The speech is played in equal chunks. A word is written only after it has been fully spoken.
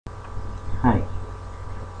Hi,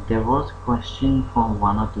 there was a question from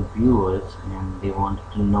one of the viewers and they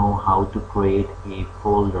wanted to know how to create a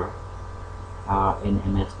folder in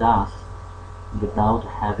MS-DOS without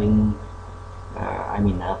having,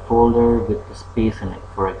 a folder with the space in it.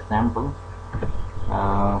 For example,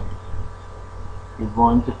 uh, we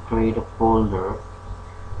want to create a folder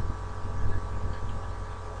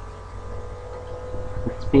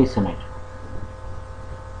with space in it.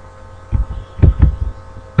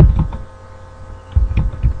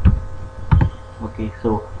 Okay,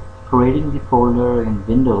 so creating the folder in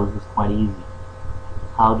Windows is quite easy.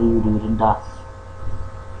 How do you do it in DOS?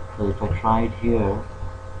 So if I try it here,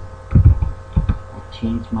 I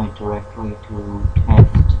change my directory to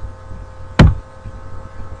test,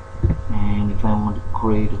 and if I want to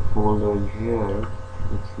create a folder here,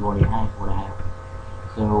 let's see what I have.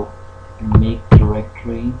 So make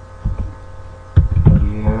directory,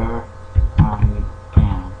 here I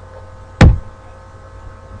am.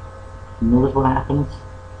 Notice what happens?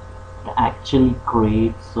 It actually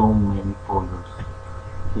creates so many folders.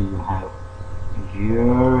 So you have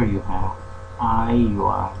here, you have you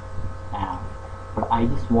am. But I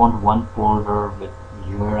just want one folder with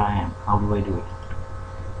here I am. How do I do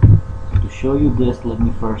it? To show you this, let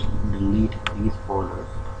me first delete these folders.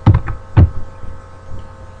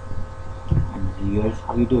 And here's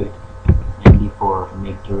how you do it. MD for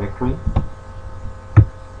make directory,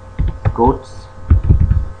 quotes,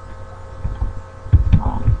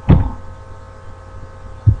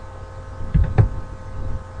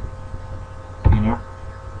 enter.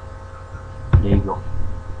 There you go.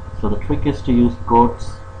 So the trick is to use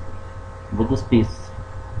quotes with the space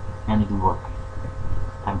and it will work.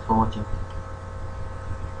 Thanks for watching.